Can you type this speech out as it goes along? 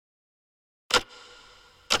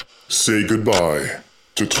Say goodbye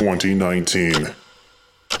to 2019.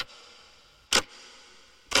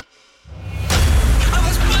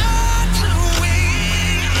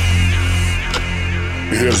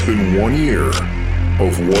 It has been 1 year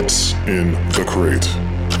of What's in the Crate.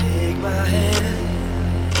 Take my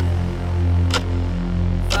hand,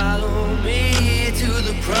 follow me to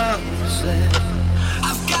the promised land.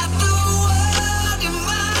 I've got the world in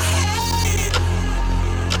my hand.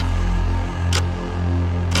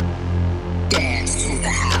 Dance to the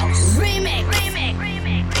house. Remix.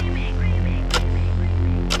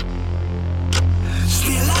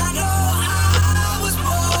 Still I know I was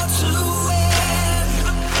born to win.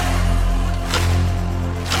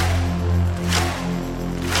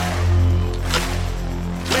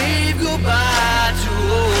 Wave goodbye to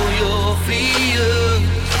all your fears.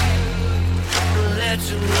 Let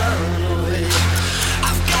you run away.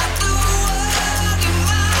 I've got the world in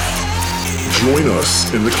my hand. Join us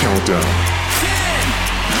in the countdown. 10,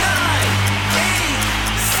 9, 8,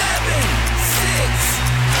 7, 6,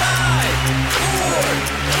 5, 4,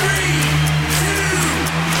 3, 2,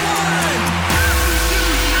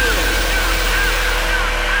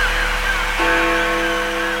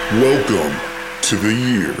 1. Welcome to the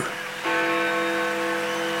year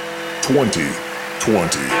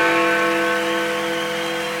 2020.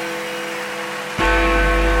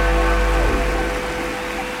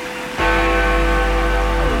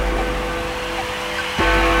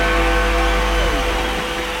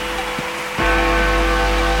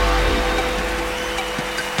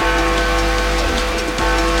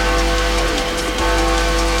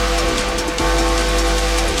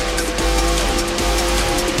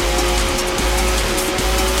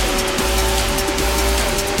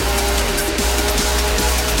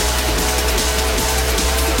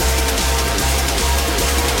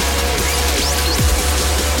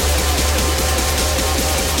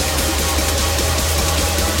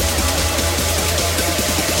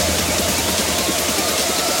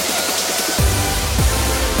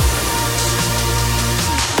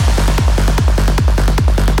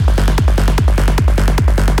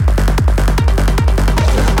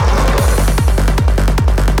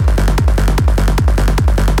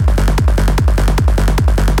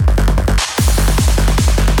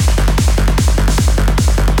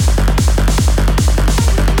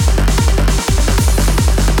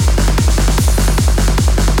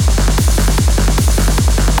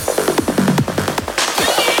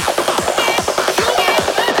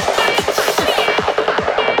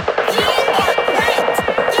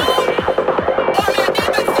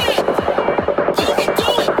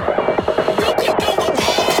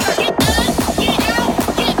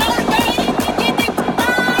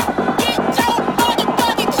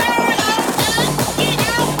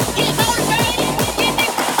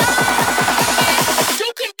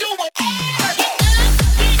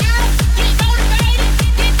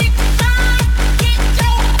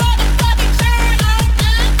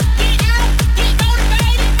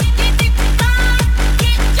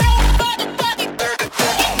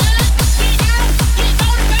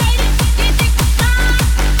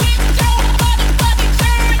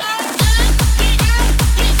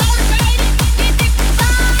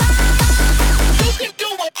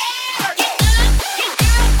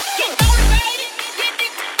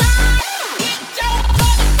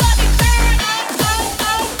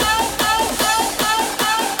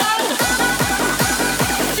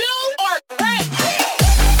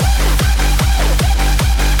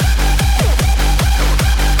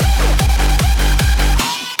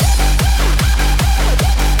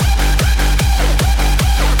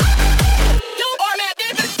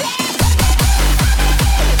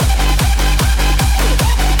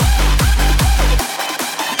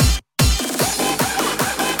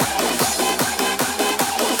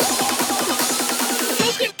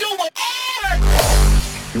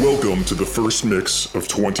 Welcome to the first mix of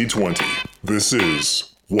 2020. This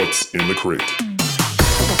is What's in the Crate.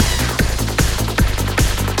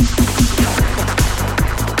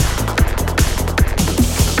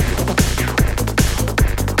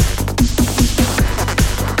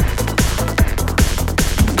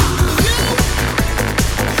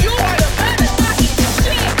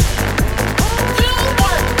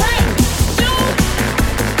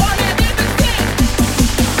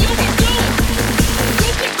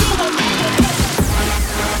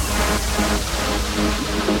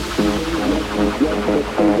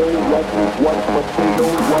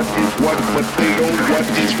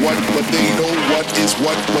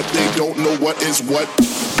 But they don't know what is what.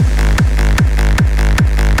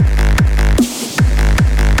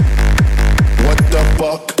 What the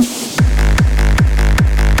fuck?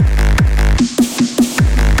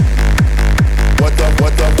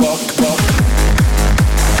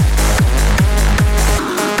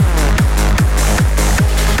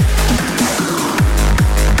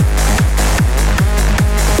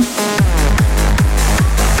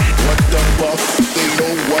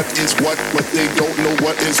 what they don't know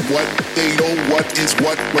what is what. They know what is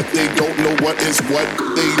what they don't know what is what.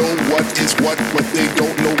 They know what is what they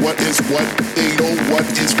don't know what is what. They know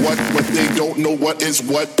what is what they don't know what is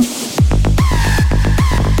what.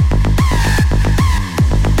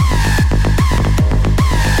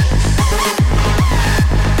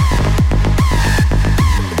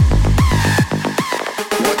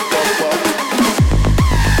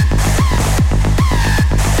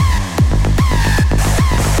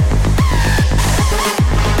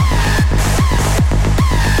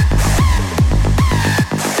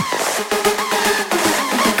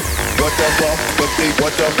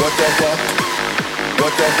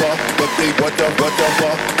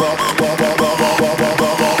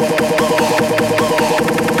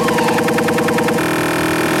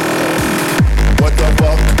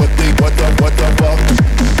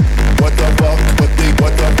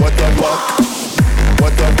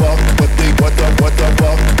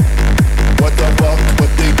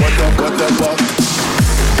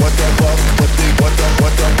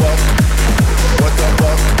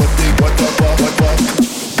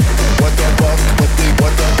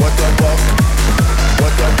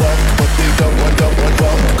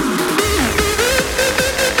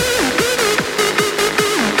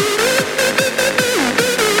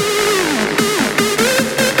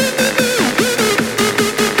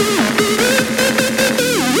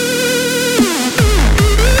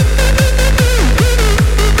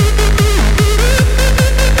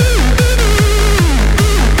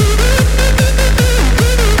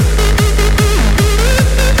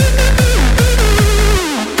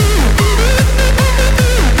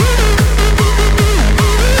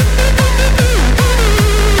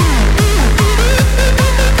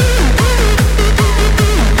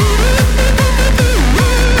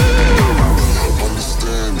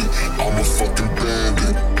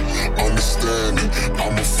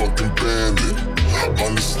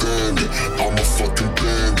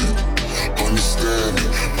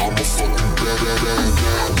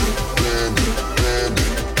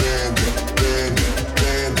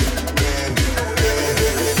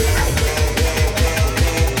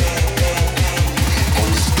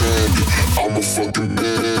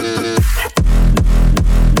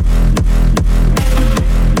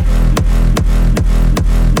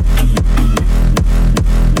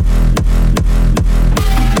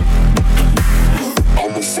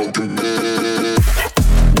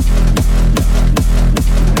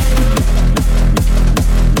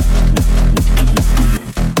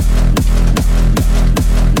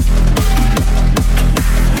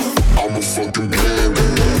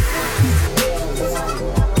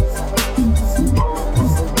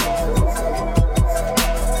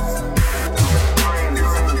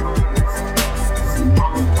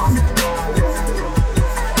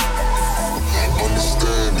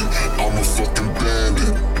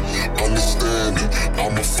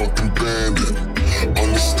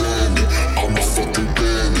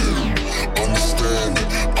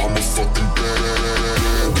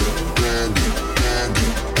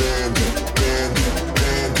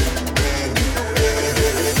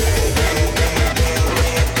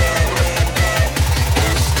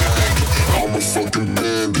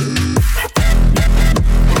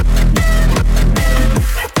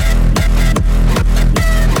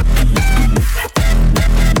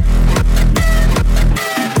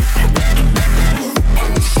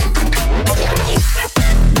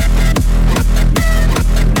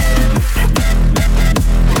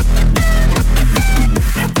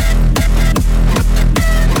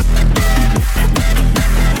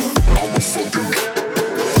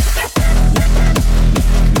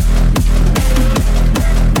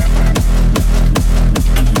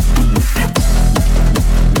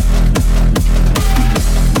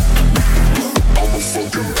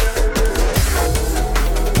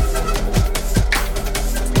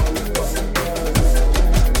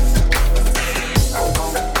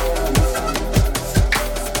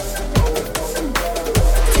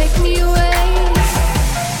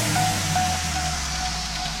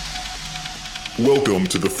 Welcome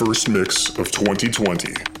to the first mix of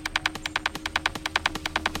 2020.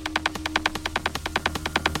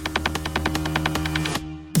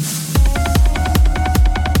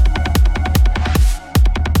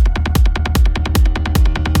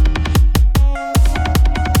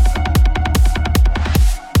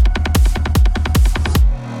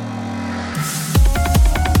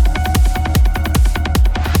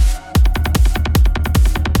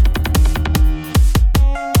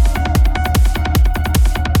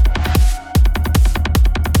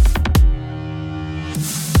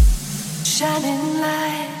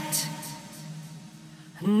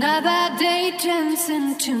 Another day turns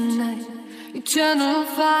into night, eternal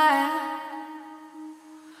fire.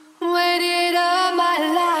 Waited all my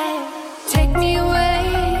life, take me away,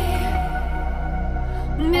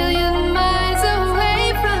 a million miles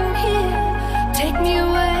away from here. Take me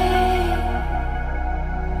away,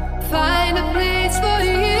 find a place for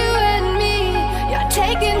you and me. You're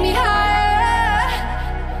taking me higher,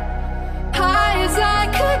 high as I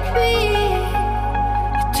could be.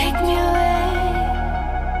 You take me away,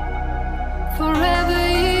 forever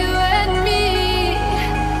you and me.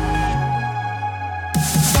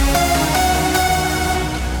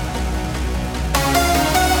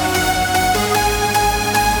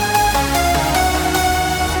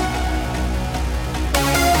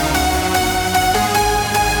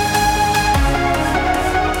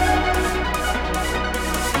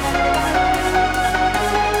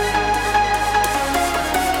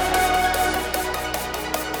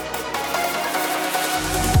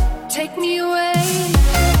 Take me away.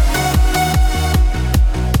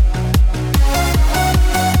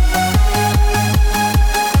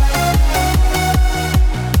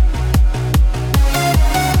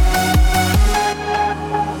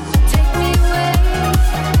 Take me away,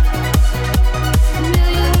 a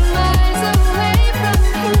million miles away from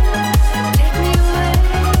here. Take me away,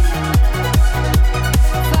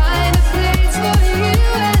 find a place for you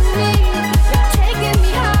and me. You're taking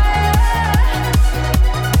me higher,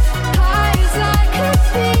 high as I could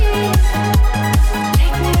be.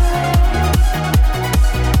 Take me away,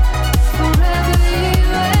 forever you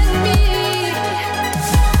and me.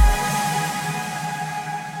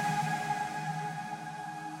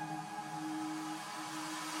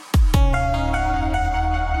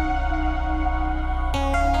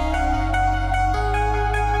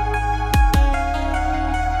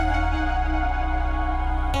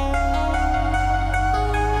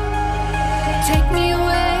 Take me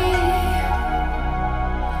away,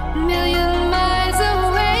 a million miles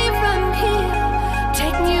away from here.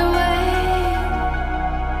 Take me away,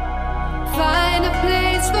 find a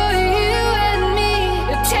place for you and me.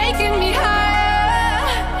 You're taking me higher,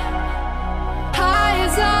 high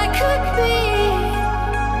as I could be.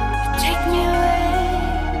 You take me away,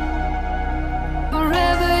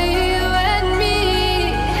 forever you and me.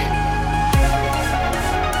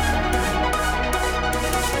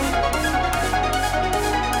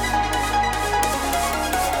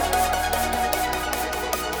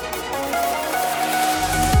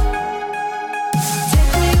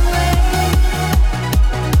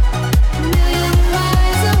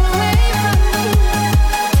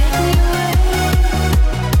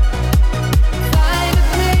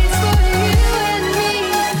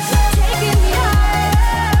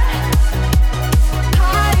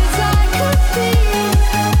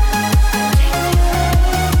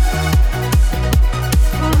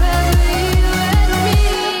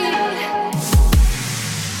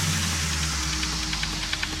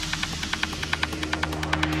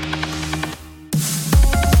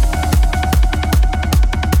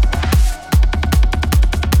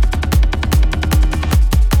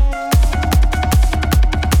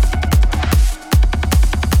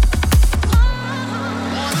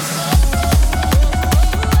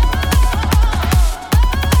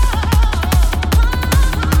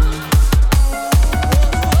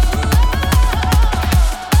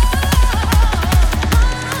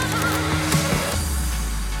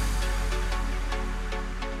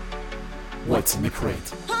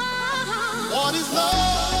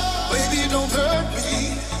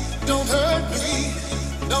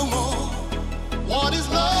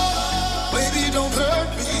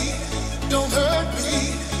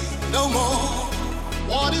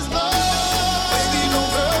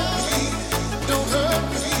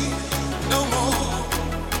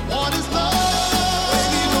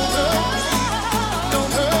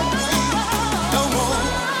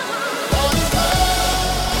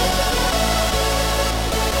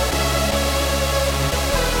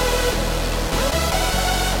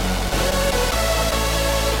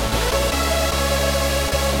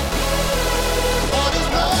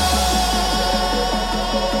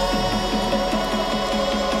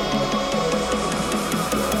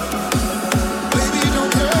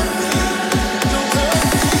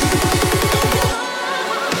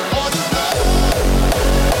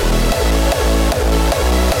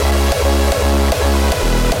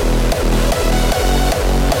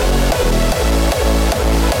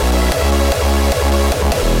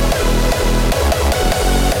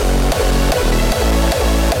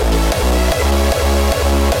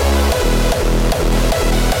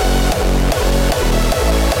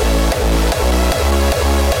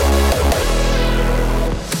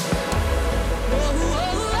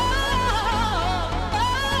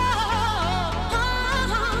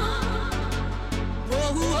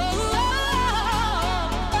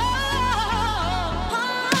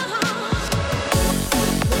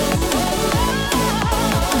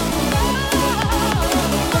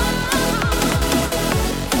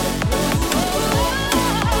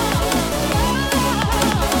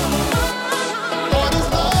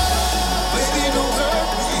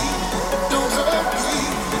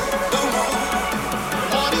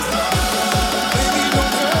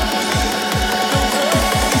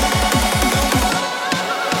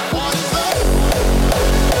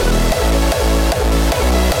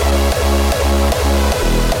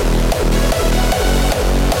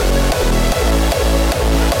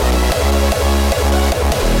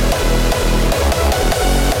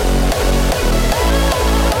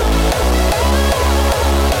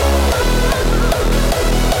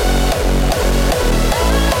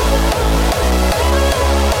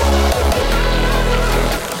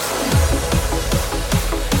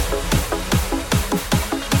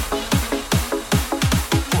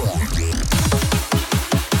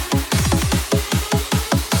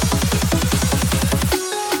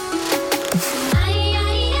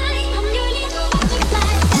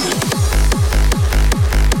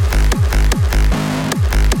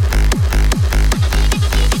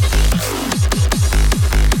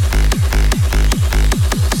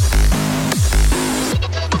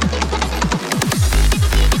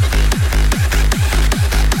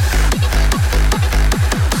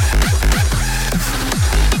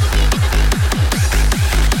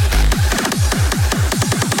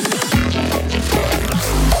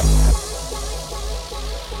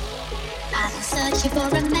 Searching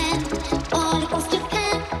for a man all across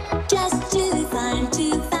Japan, just to find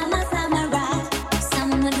my samurai.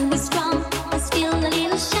 Someone who is strong, but still a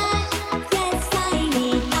little shy. Yes, I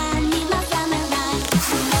need my samurai.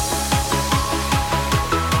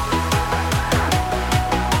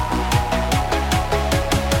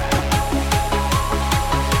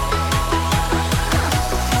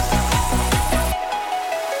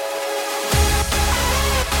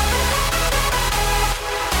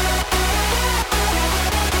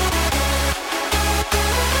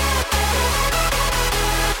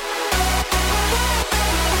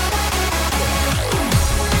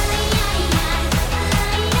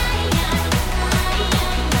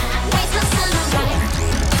 Where's my samurai?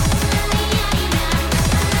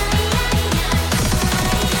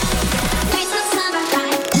 Where's my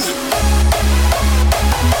samurai?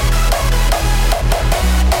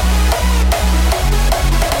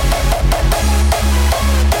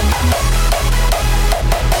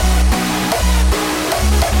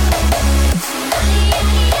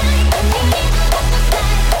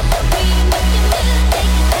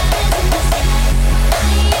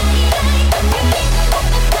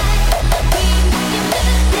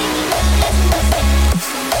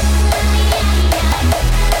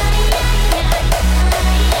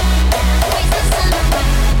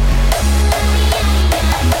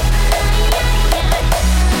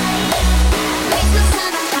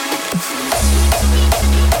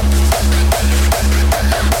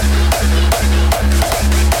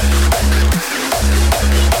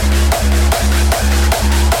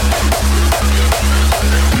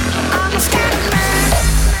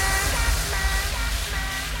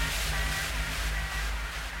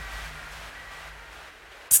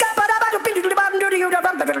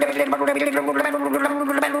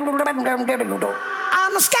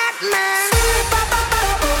 I'm a scat man.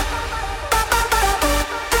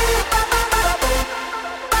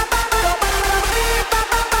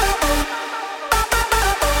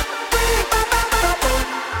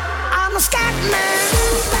 I'm a scat man.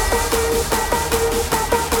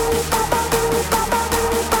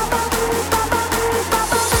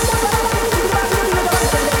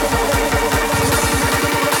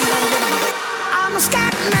 I'm a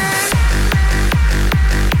scat man.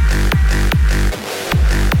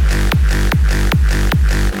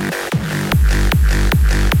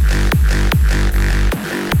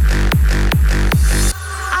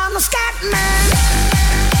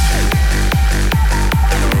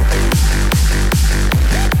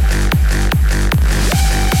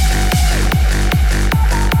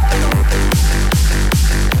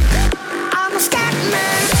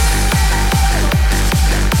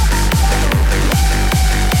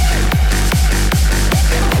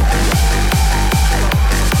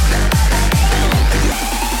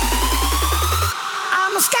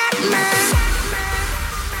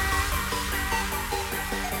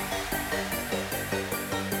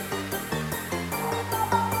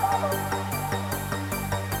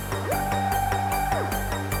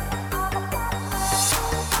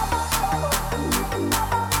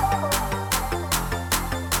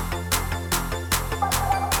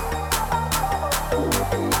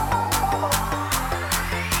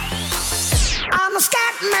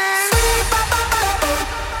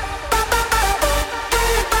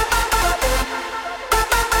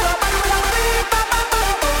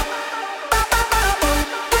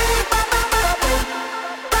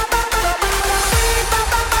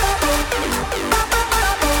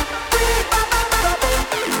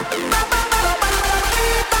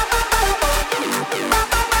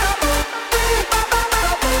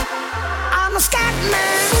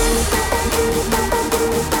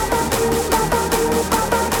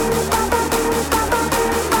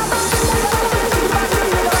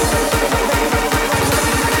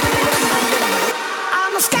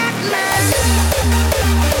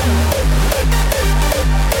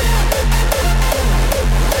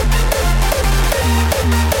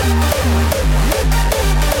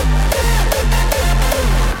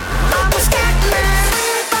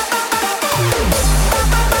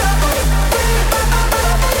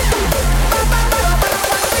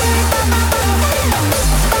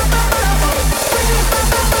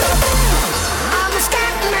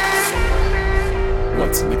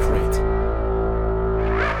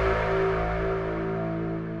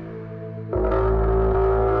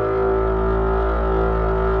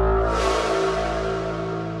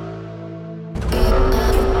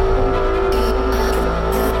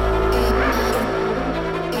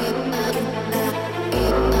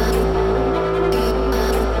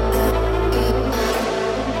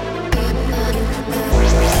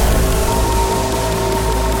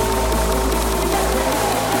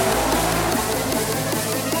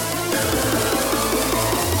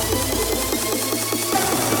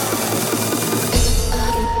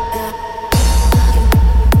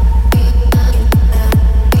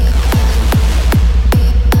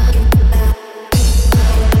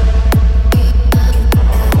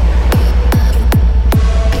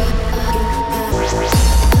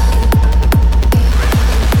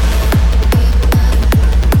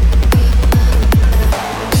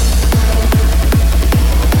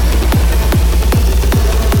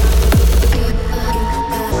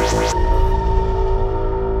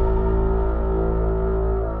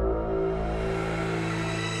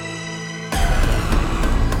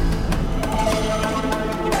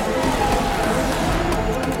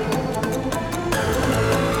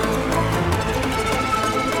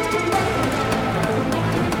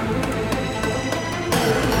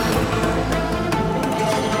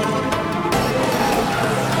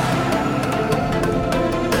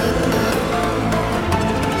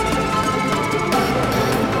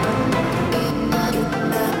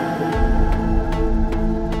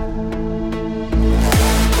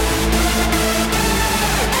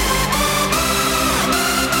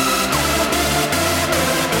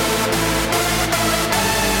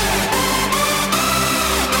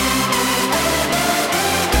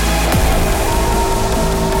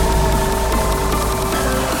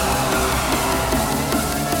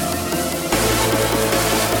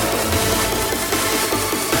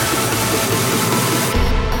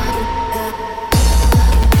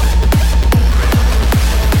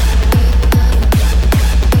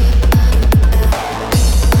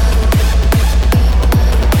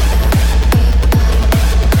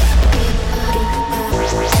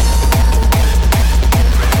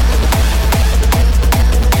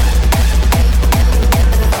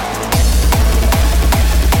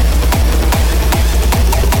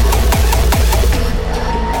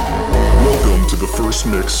 first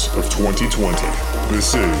mix of 2020.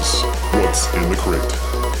 This is What's in the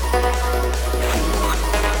Crate.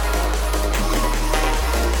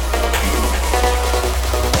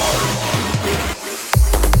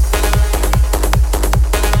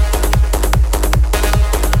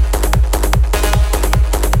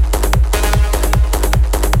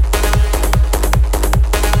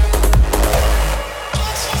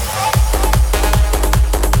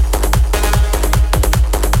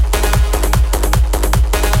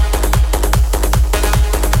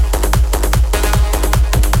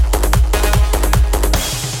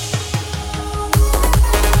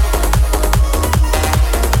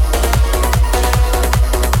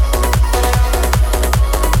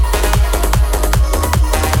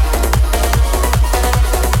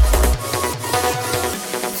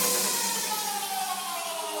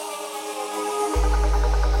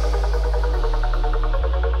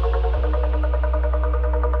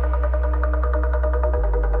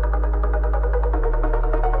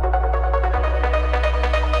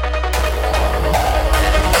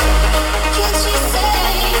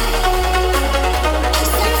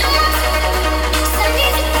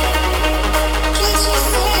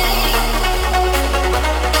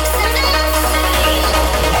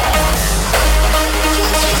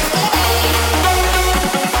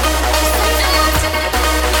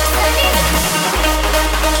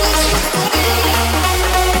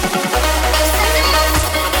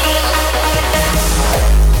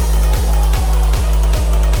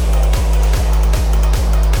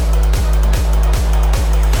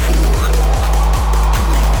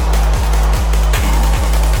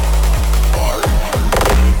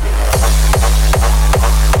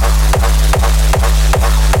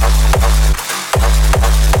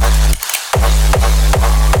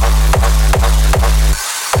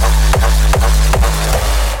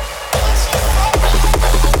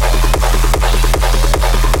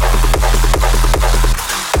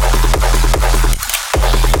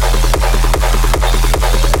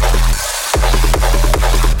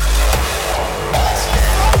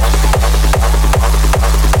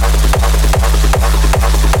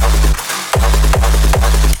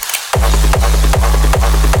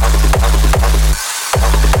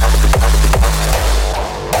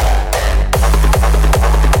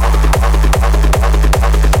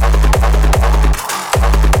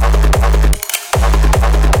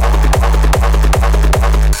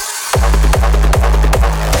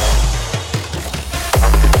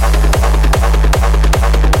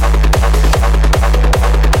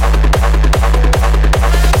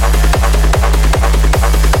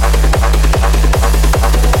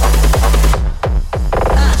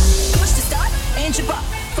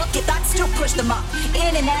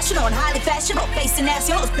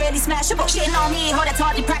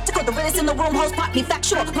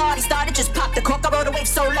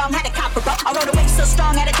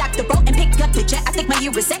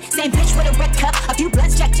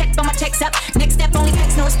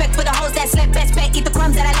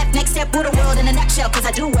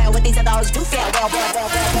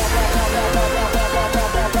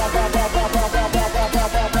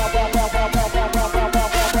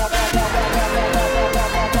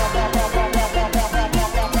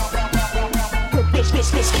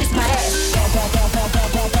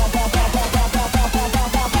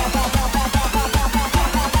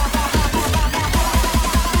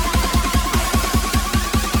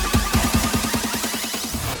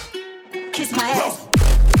 Kiss my ass.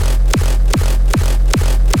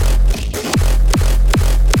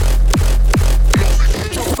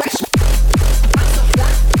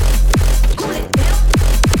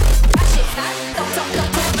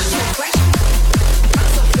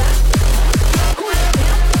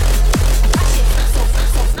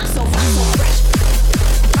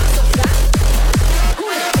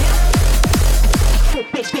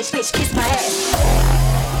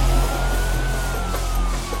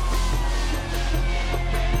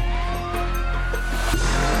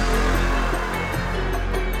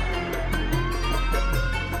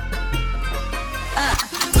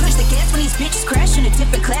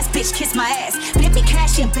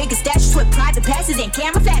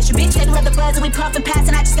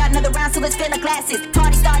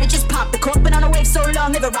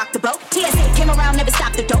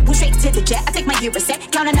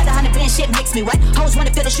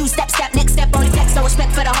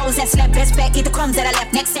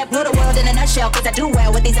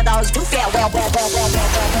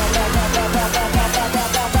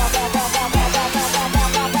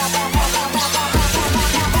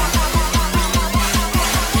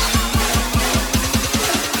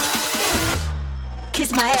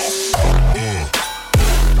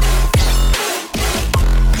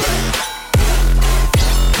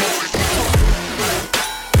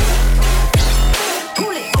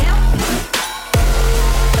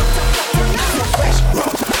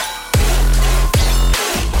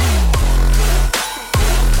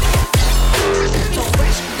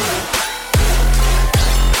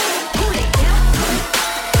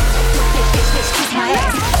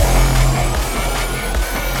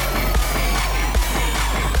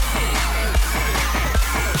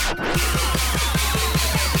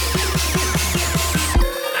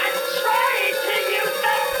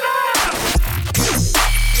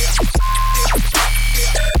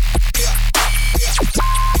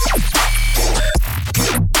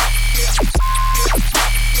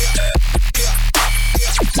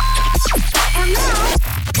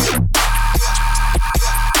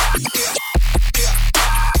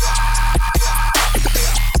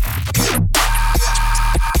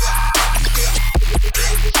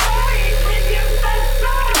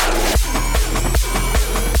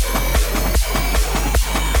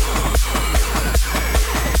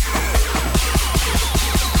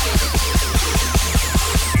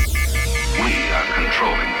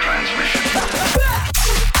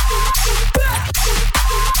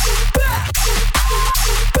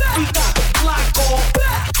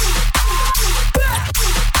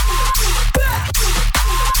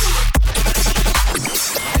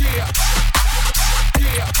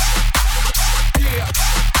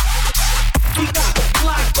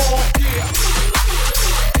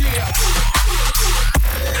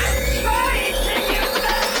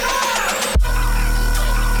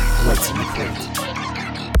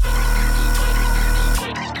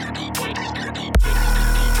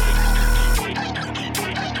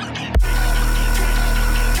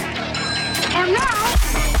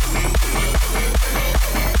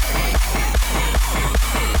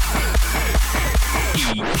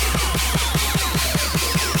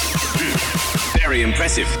 Very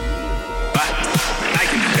impressive, but I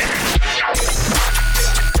can do better.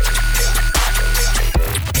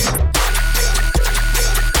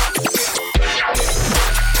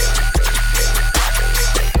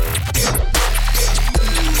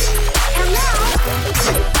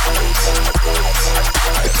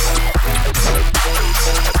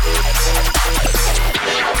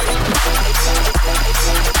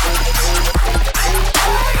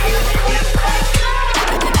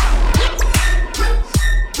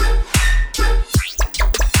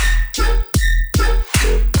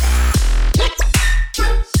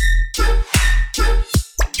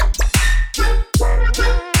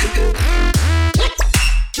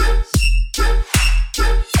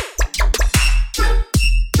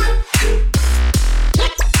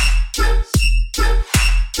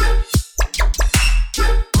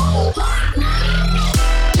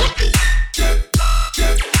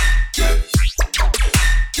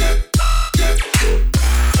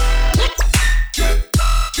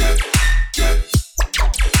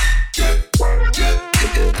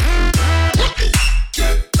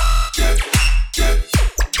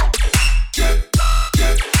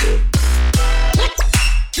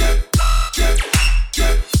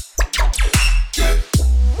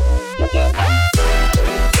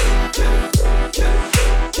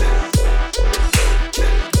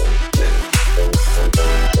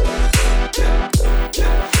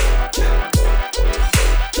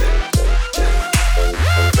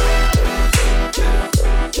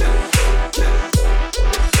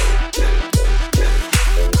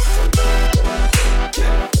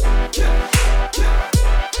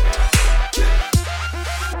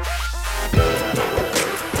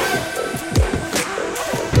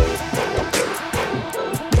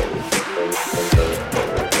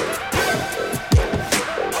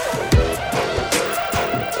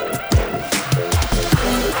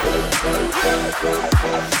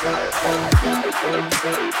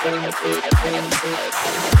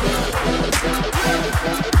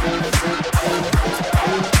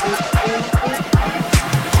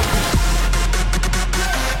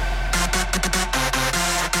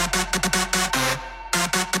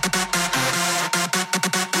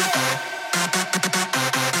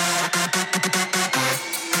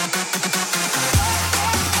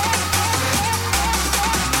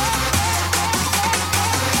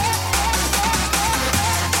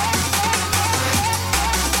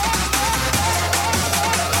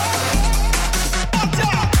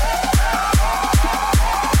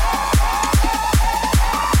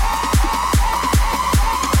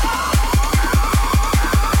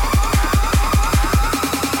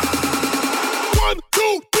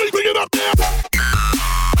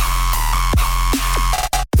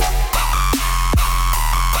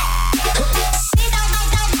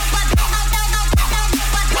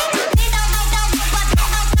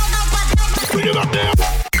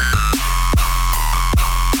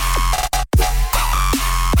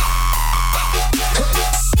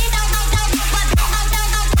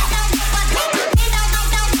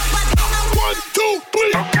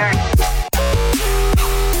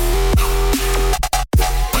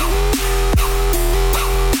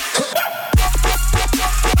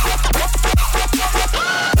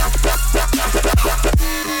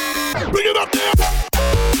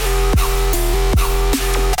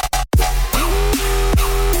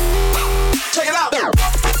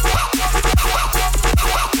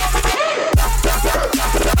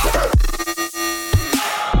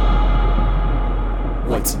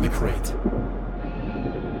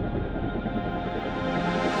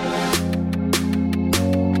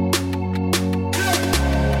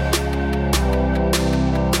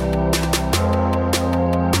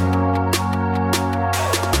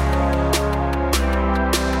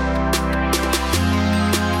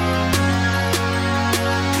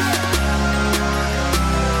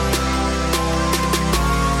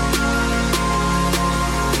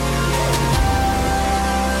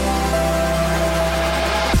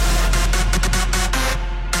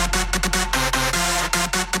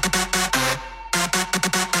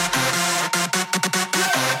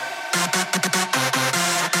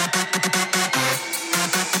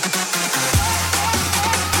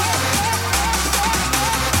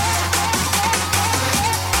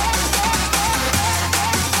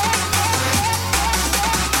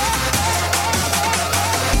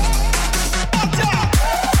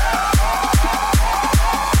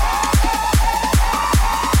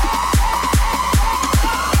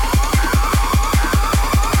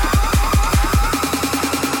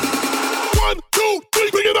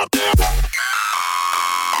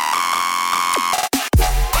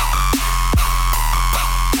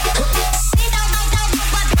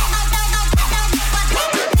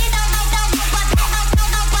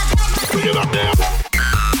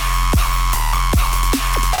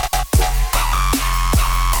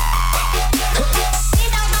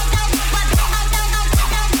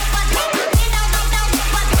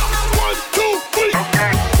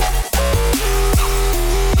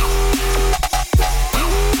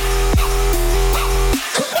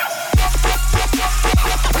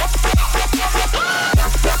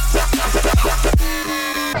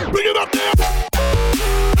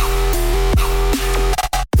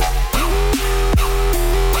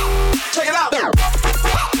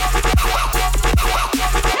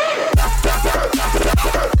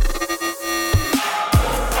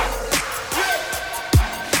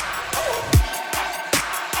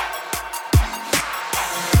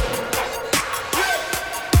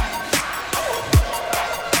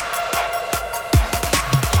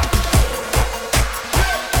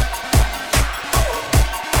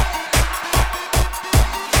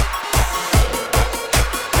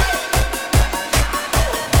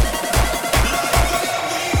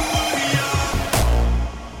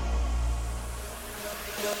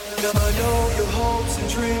 I know your hopes and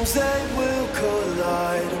dreams, they will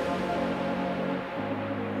collide.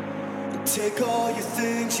 Take all your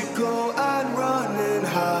things, you go and run and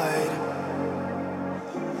hide.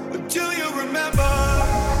 Do you remember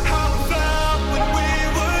how it felt when we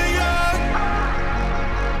were young?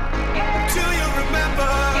 Do you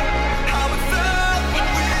remember how it felt when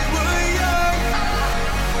we were young?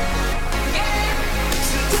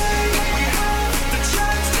 Today we have the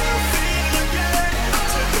chance to feel again,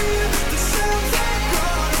 to hear the sound that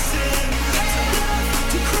brought us in, to laugh,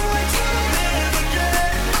 to cry, to live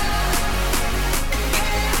again.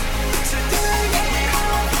 Today we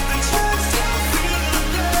have the chance to feel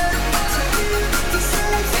again, to hear the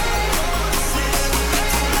sound that brought us in,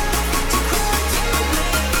 to laugh, to cry, to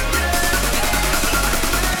live again.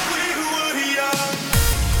 We were young.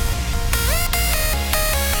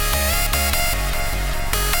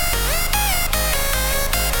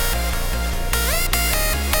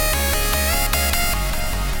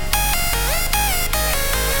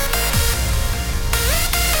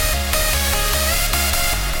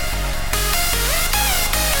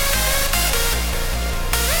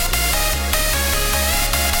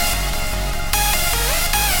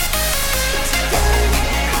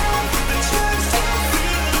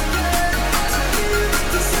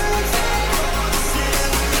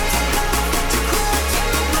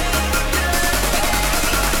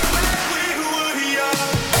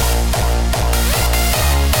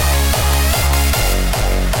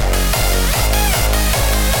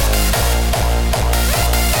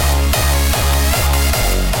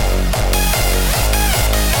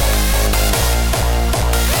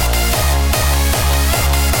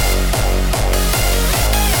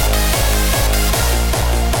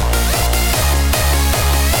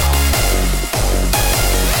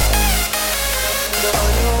 I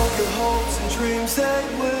know your hopes and dreams, they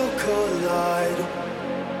will collide.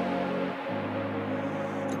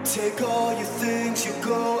 Take all your things, you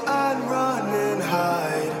go and run and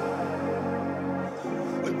hide.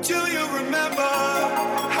 Do you remember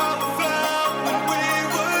how it felt when we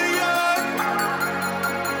were young?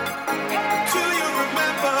 Do you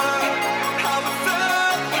remember how it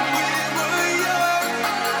felt when we were young?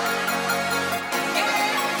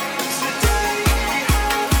 Today we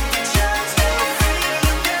have the chance to feel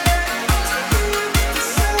again, to hear the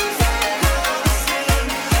sound that brought us in,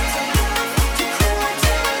 to laugh, to cry,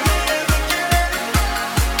 to live again.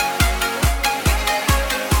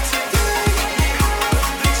 Today we have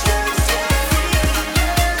the chance to feel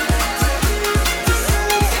again, to hear the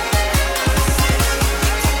sound that brought us in, to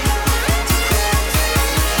laugh, to cry, to live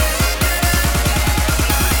again.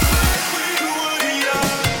 We were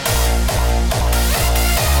young.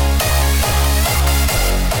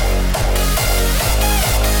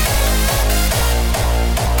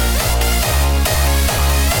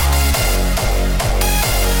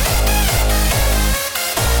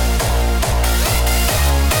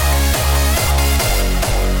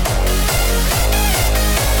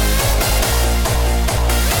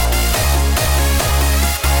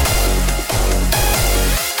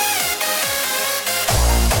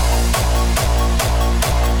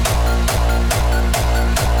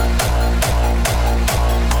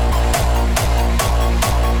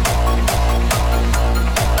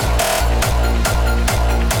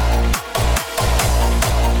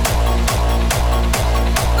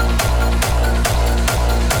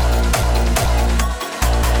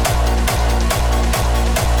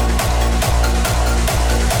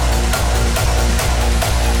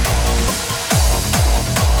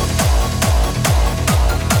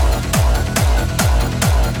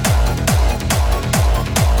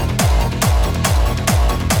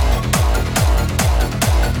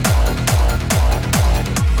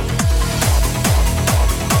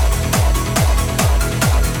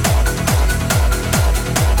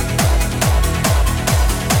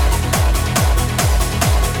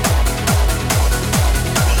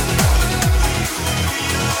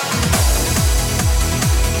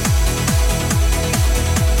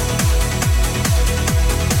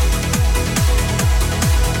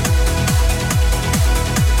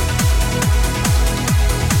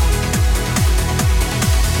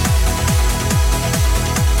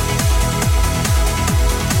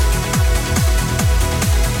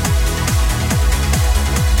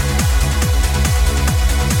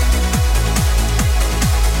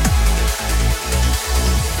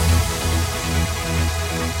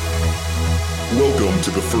 Welcome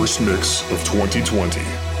to the first mix of 2020.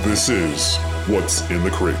 This is What's in the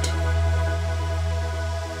Crate.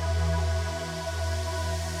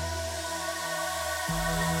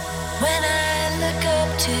 When I look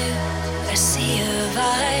up to a sea of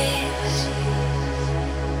eyes,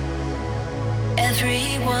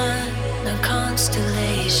 3-1, a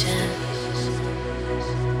constellation.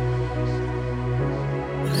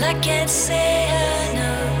 Well, I can't say I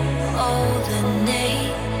know all the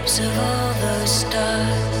names of all those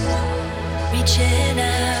stars reaching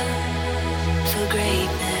out for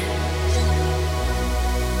greatness.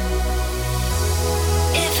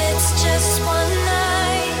 If it's just one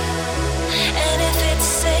night, and if it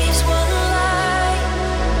saves one life,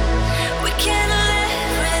 we can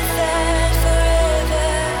live with that forever.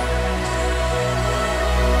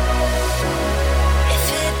 If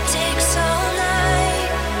it takes all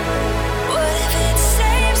night, what if it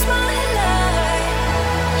saves my life?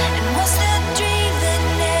 And what's that dream that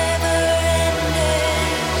never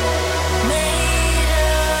ended made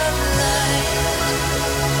of?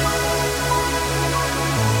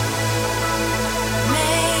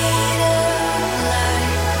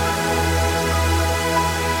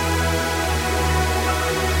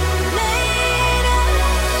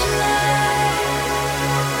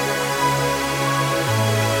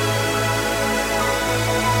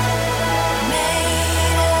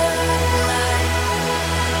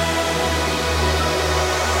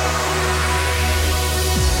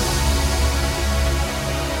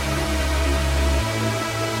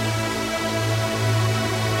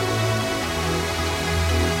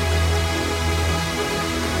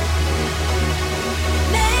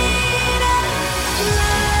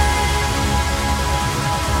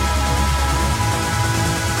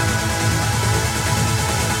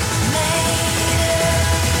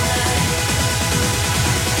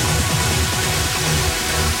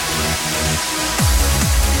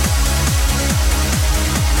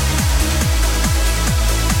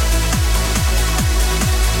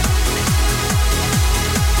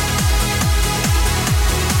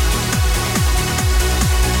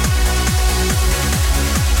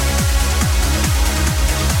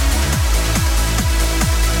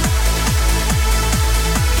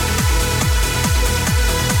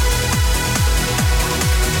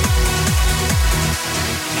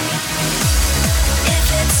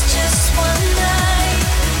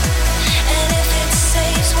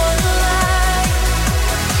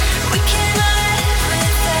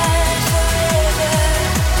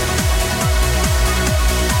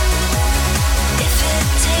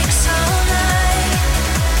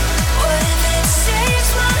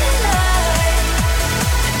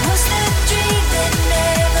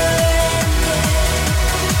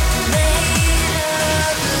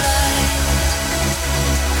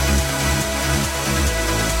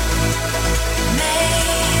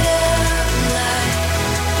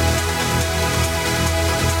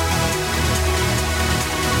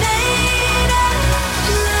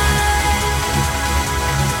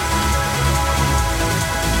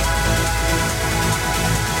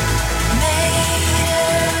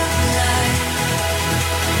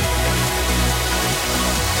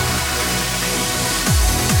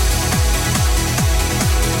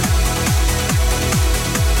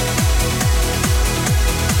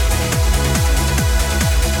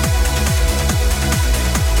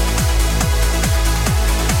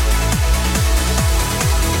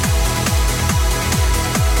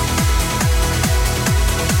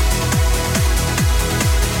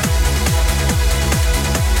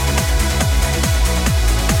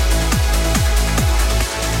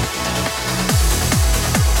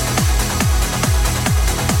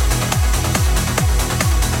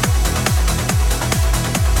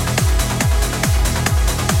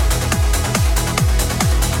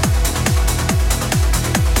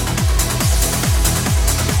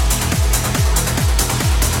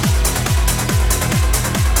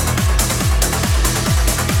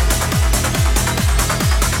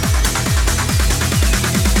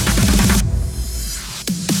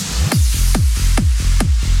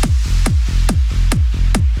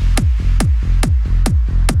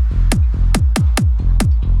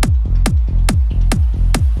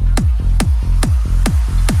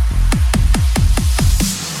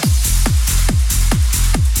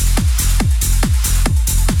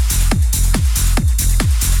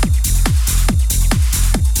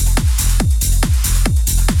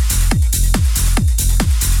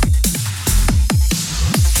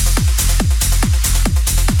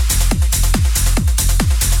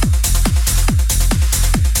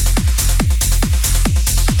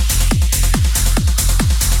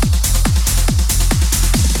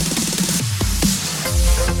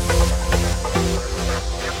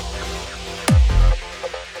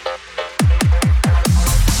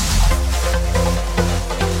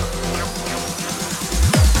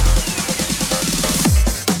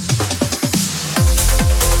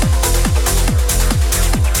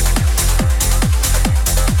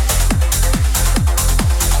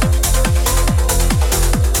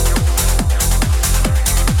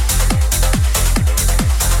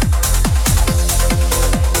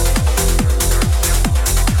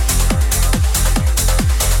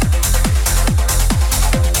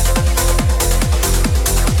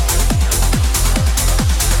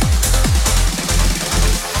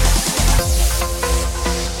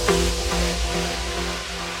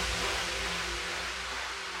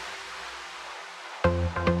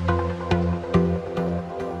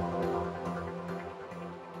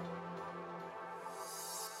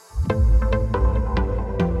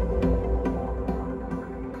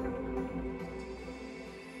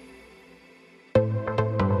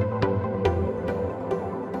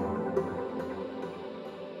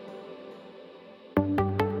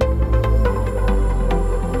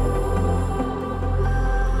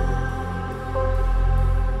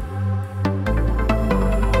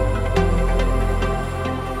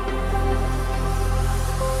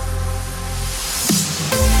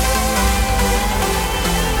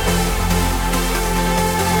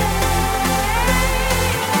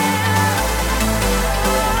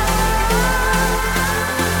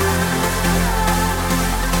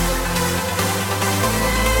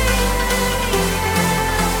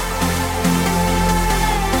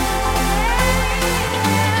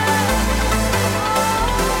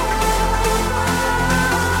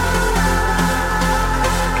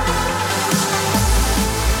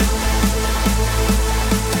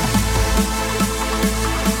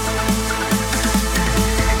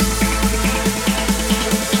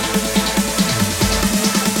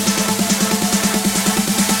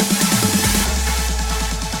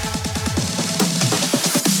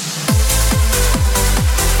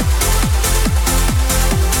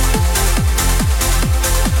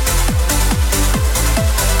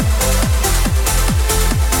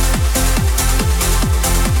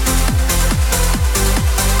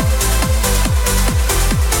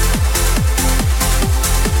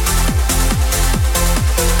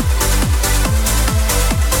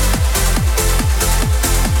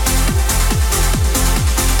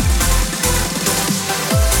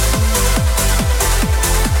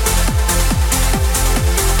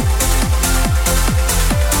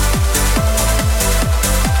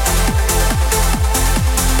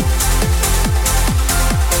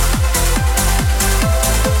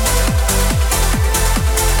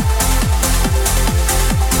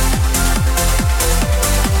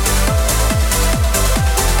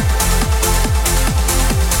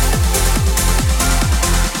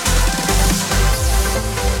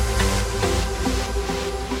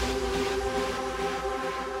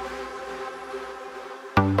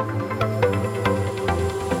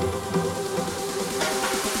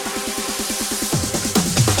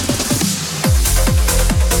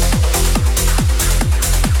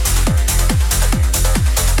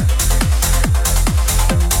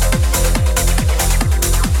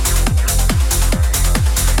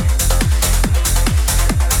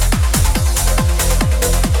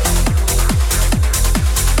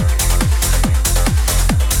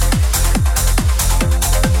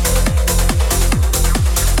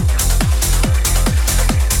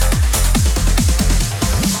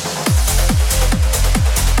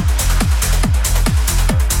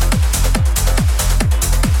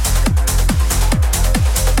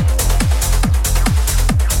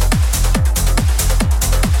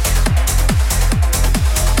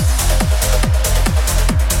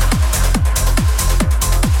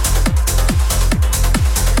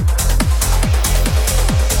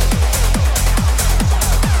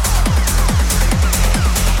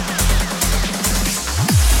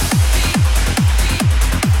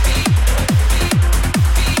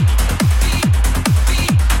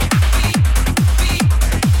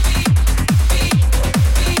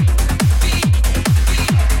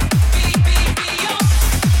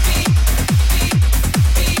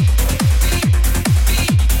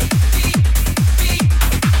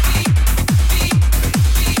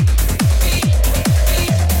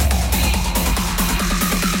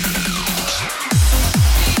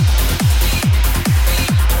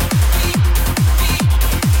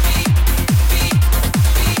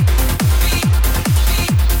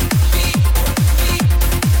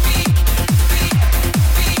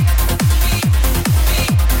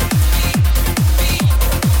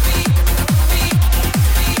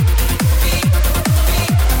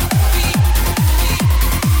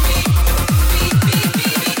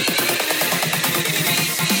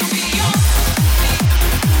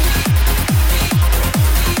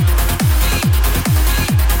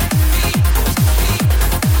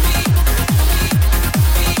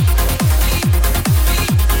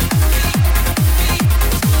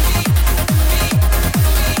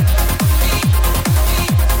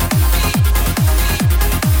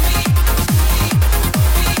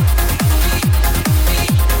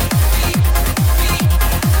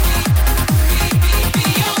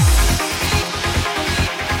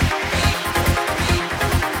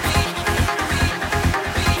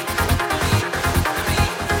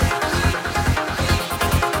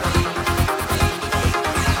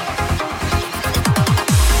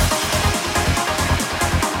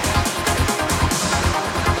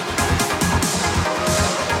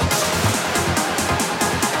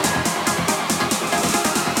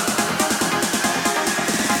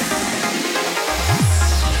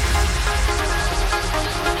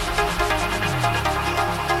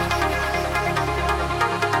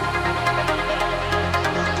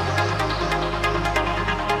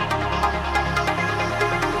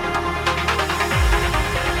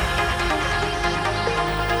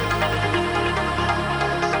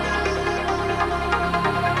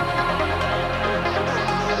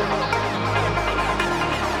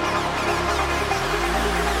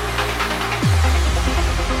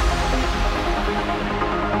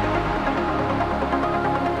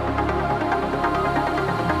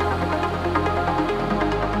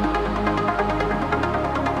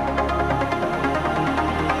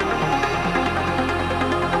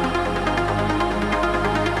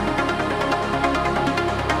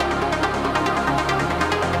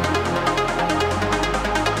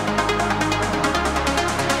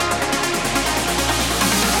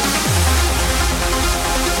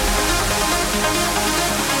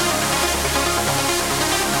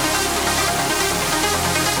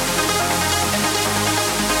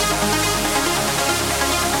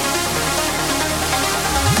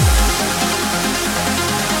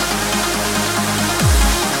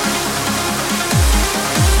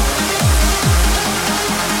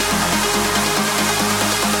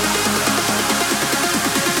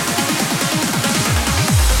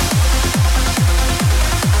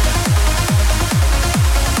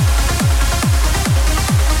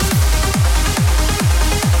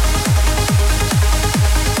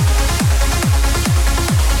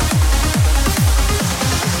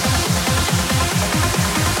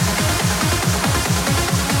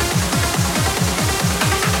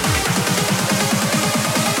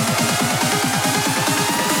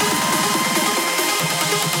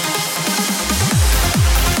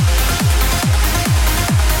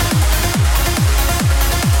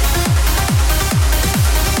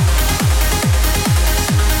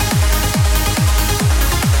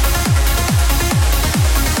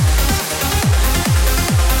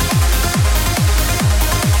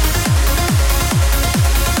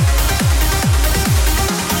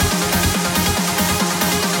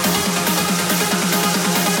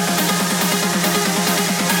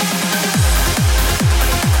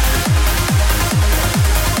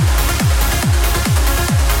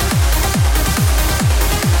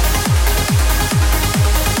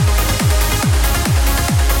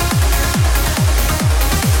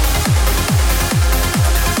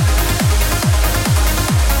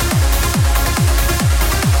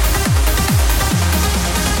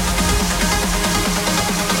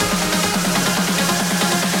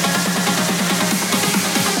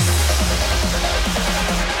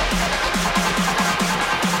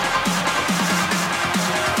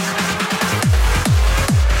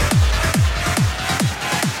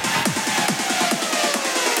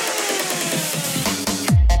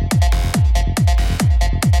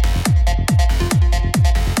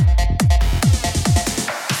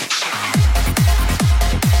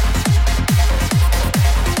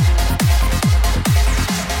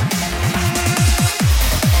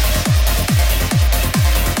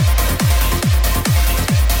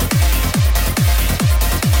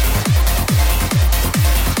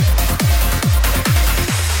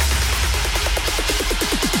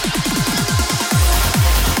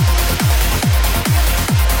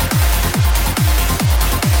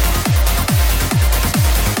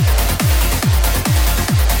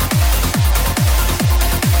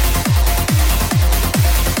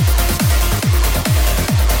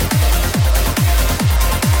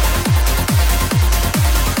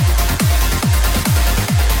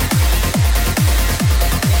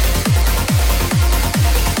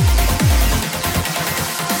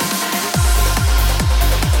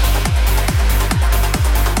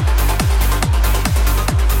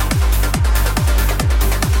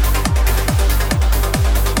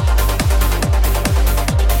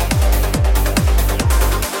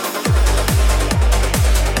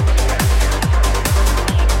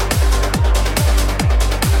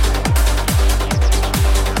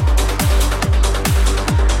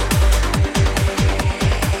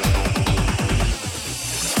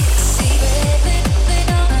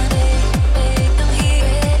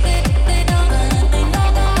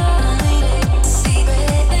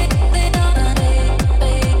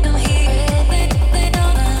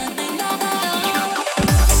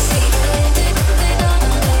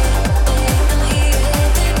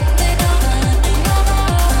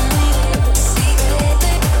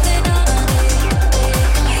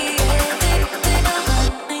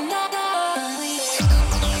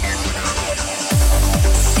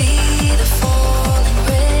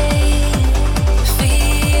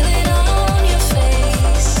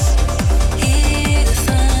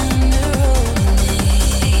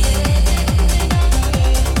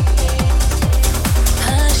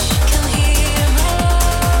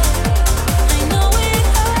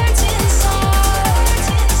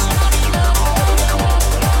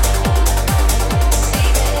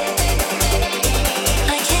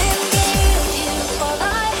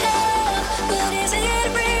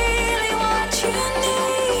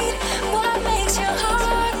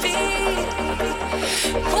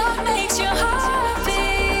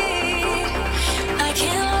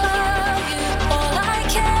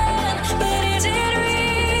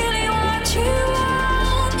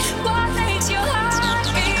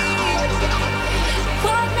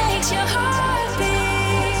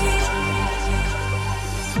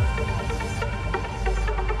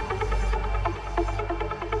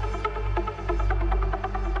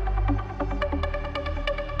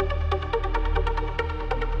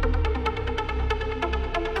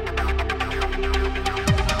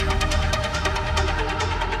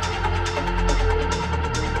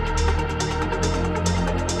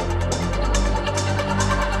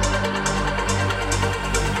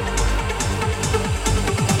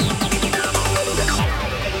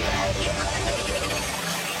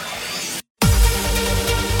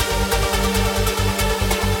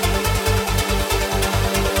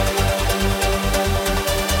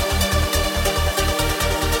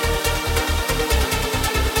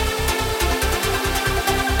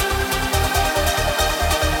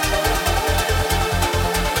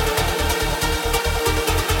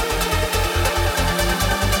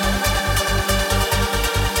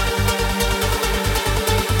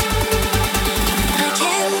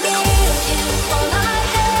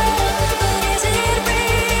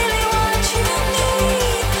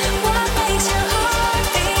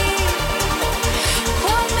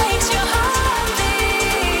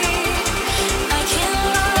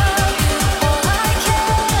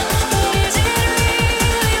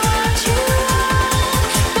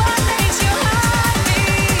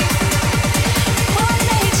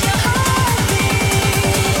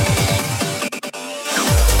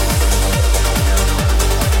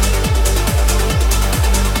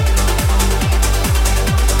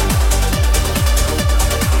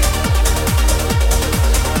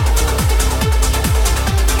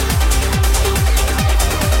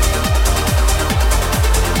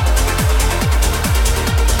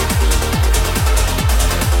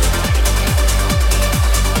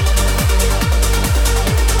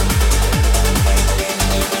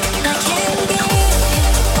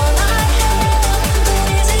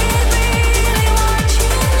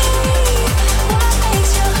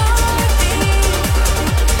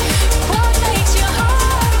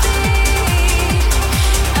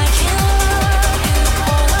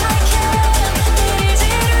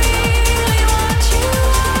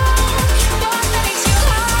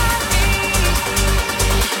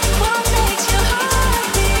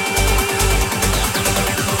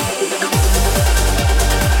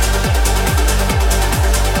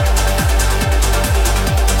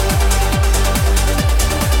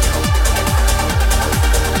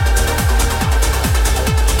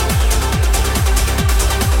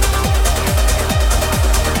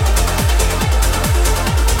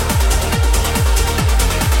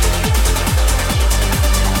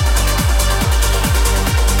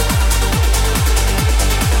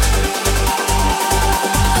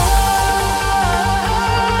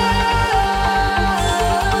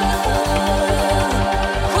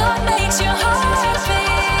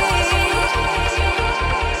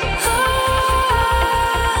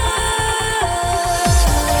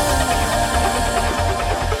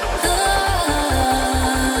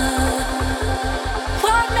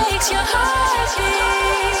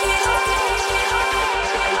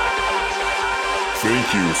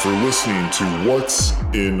 for listening to What's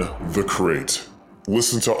in the Crate.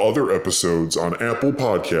 Listen to other episodes on Apple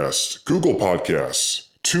Podcasts, Google Podcasts,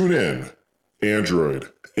 TuneIn, Android,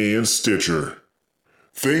 and Stitcher.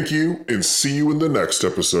 Thank you, and see you in the next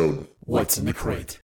episode. What's in the Crate?